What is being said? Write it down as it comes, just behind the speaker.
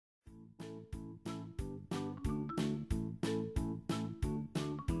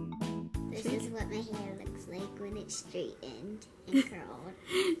This is what my hair looks like when it's straightened and curled.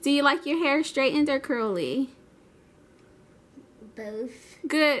 Do you like your hair straightened or curly? Both.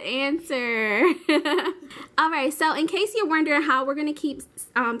 Good answer. Alright, so in case you're wondering how we're going to keep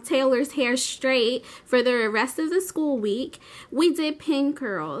Taylor's hair straight for the rest of the school week, we did pin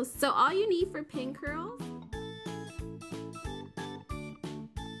curls. So all you need for pin curls,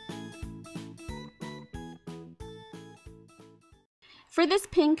 for this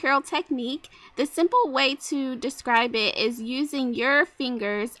pin curl technique, the simple way to describe it is using your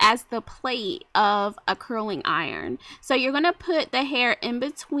fingers as the plate of a curling iron. So you're going to put the hair in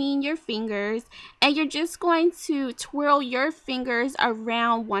between your fingers and you're just going to twirl your fingers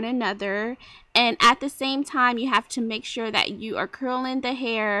around one another, and at the same time you have to make sure that you are curling the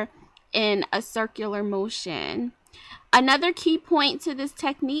hair in a circular motion. Another key point to this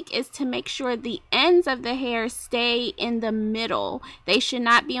technique is to make sure the ends of the hair stay in the middle. They should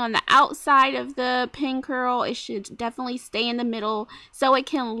not be on the outside of the pin curl. It should definitely stay in the middle so it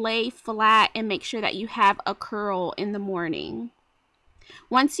can lay flat and make sure that you have a curl in the morning.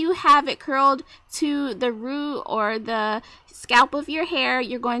 Once you have it curled to the root or the scalp of your hair,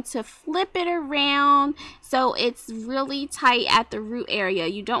 you're going to flip it around so it's really tight at the root area.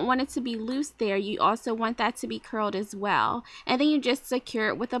 You don't want it to be loose there. You also want that to be curled as well. And then you just secure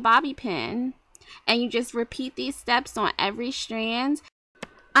it with a bobby pin. And you just repeat these steps on every strand.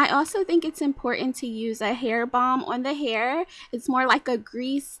 I also think it's important to use a hair balm on the hair. It's more like a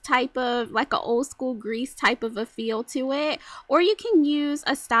grease type of, like an old school grease type of a feel to it. Or you can use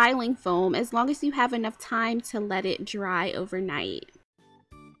a styling foam as long as you have enough time to let it dry overnight.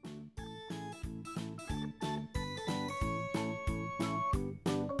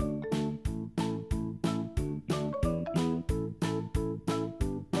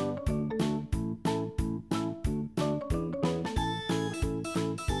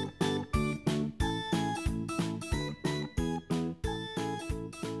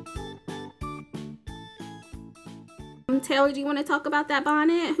 Taylor, do you want to talk about that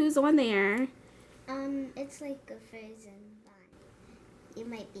bonnet? Who's on there? It's like a frozen bonnet. You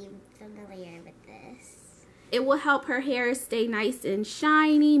might be familiar with this. It will help her hair stay nice and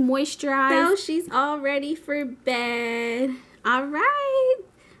shiny, moisturized. So she's all ready for bed. All right.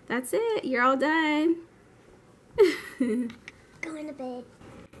 That's it. You're all done. Going to bed.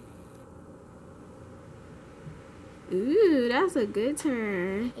 Ooh, that's a good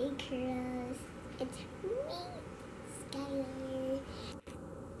turn. Hey, girls. It's me.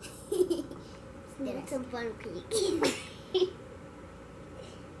 It's a fun creek.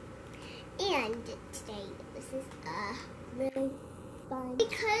 And today this is really fun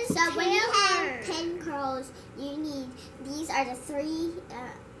because so when you have pin curls, you need, these are the three.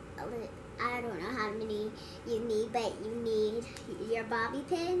 I don't know how many you need, but you need your bobby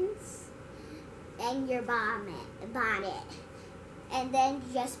pins and your bonnet, and then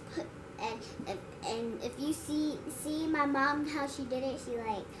you just put. And if you see my mom how she did it, she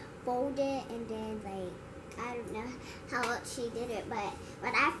like folded it and then like I don't know how she did it, but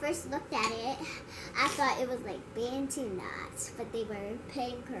when I first looked at it, I thought it was like bantu knots, but they were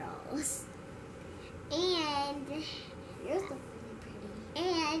pin curls. And you're so pretty.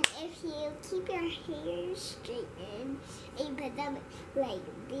 And if you keep your hair straightened and you put them like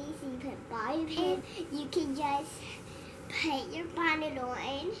these, you put bobby pin, you can just put your bonnet on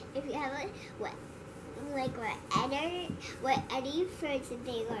if you have what any frozen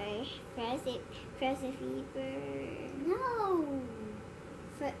thing or frozen fever. No,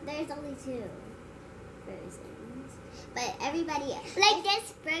 there's only two frozens, but everybody like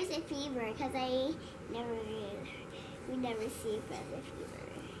this frozen fever because we never see frozen fever.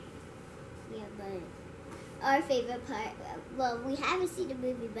 Yeah, but. Our favorite part, well, we haven't seen the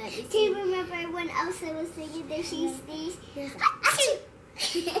movie, but do you remember when Elsa was singing that she sneezed?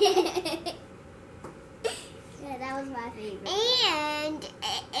 Yeah, that was my favorite. And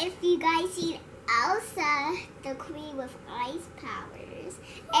if you guys seen Elsa, the queen with ice powers,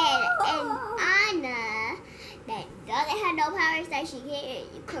 and Anna, that doesn't have no powers that she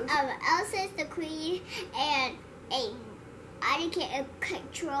can't. Elsa's the queen, and I can't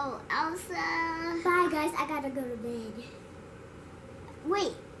control Elsa. Bye, guys. I gotta go to bed.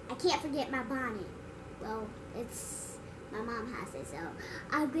 Wait, I can't forget my bonnet. Well, it's my mom has it, so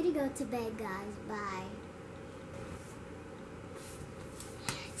I'm gonna go to bed, guys. Bye.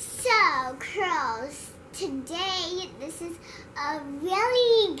 So, curls. Today, this is a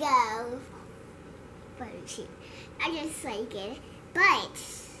really good photo shoot. I just like it, but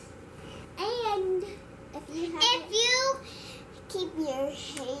and if you keep your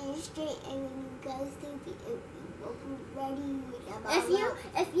hair straight, and you guys think it will be ready.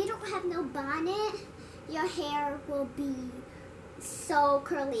 If you don't have no bonnet, your hair will be so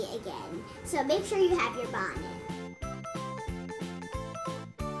curly again. So make sure you have your bonnet.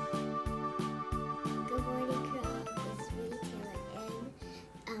 Good morning, curls. This is me, Taylor,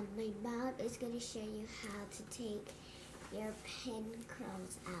 and my mom is going to show you how to take your pin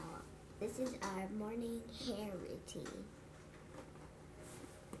curls out. This is our morning hair routine.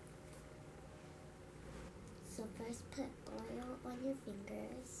 So first put oil on your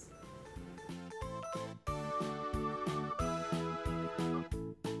fingers.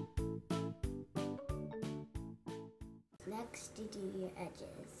 Next, to do your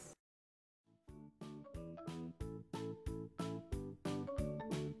edges.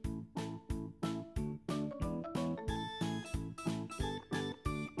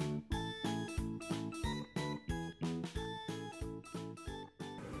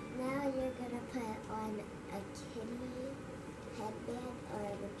 Now you're gonna put on a kitty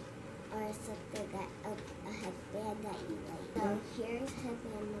headband or something a headband that you like. So here's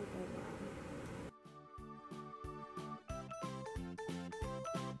headband number 1.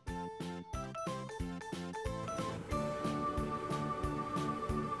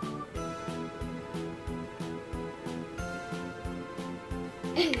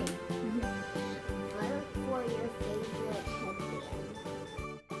 Look for your favorite headband.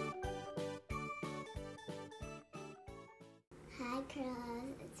 Hi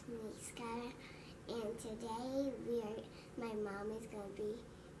curls, it's me, Skylar, and today my mom is going to be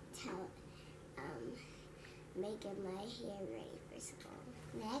making my hair ready for school.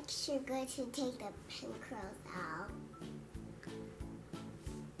 Next, you're going to take the pin curls out.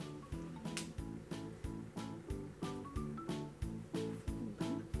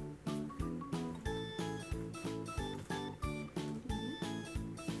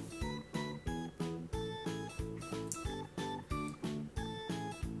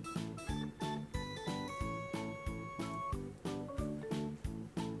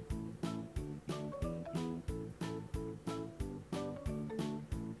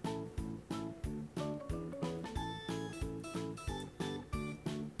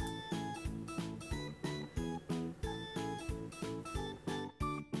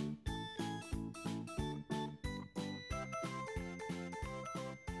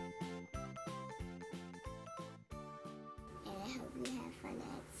 I hope you have fun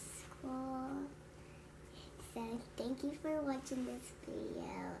at school. So thank you for watching this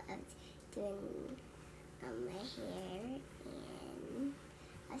video of doing my hair, and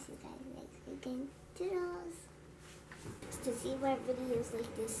I'll see you guys next weekend. Toodles! To see more videos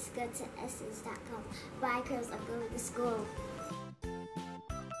like this, go to essence.com. Bye curls, I'm going to school.